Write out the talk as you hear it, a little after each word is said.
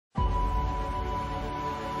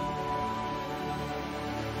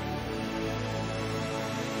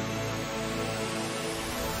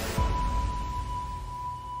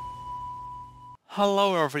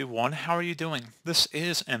Hello everyone, how are you doing? This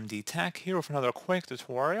is MD Tech here with another quick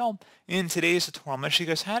tutorial. In today's tutorial, I'm going to show you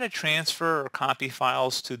guys how to transfer or copy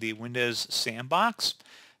files to the Windows Sandbox.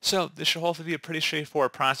 So this should hopefully be a pretty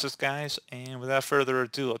straightforward process, guys, and without further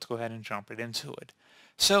ado, let's go ahead and jump right into it.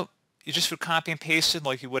 So you just would copy and paste it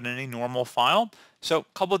like you would in any normal file. So a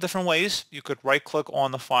couple of different ways. You could right click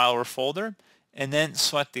on the file or folder and then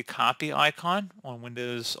select the copy icon on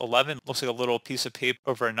Windows 11. It looks like a little piece of paper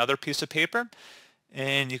over another piece of paper,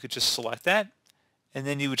 and you could just select that, and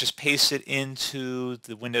then you would just paste it into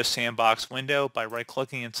the Windows Sandbox window by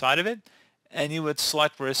right-clicking inside of it, and you would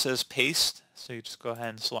select where it says paste, so you just go ahead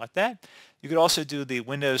and select that. You could also do the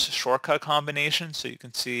Windows shortcut combination, so you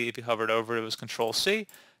can see if you hovered over it was Control-C,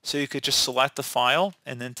 so you could just select the file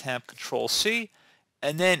and then tap Control-C,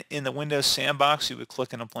 and then in the Windows Sandbox you would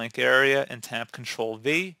click in a blank area and tap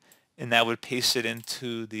Control-V, and that would paste it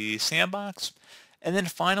into the sandbox. And then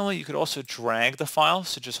finally, you could also drag the file.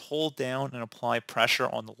 So just hold down and apply pressure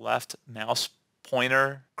on the left mouse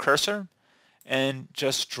pointer cursor and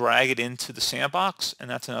just drag it into the sandbox. And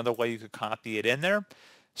that's another way you could copy it in there.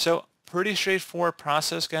 So pretty straightforward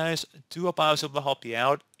process, guys. Do hope I was able to help you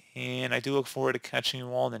out. And I do look forward to catching you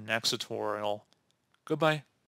all in the next tutorial. Goodbye.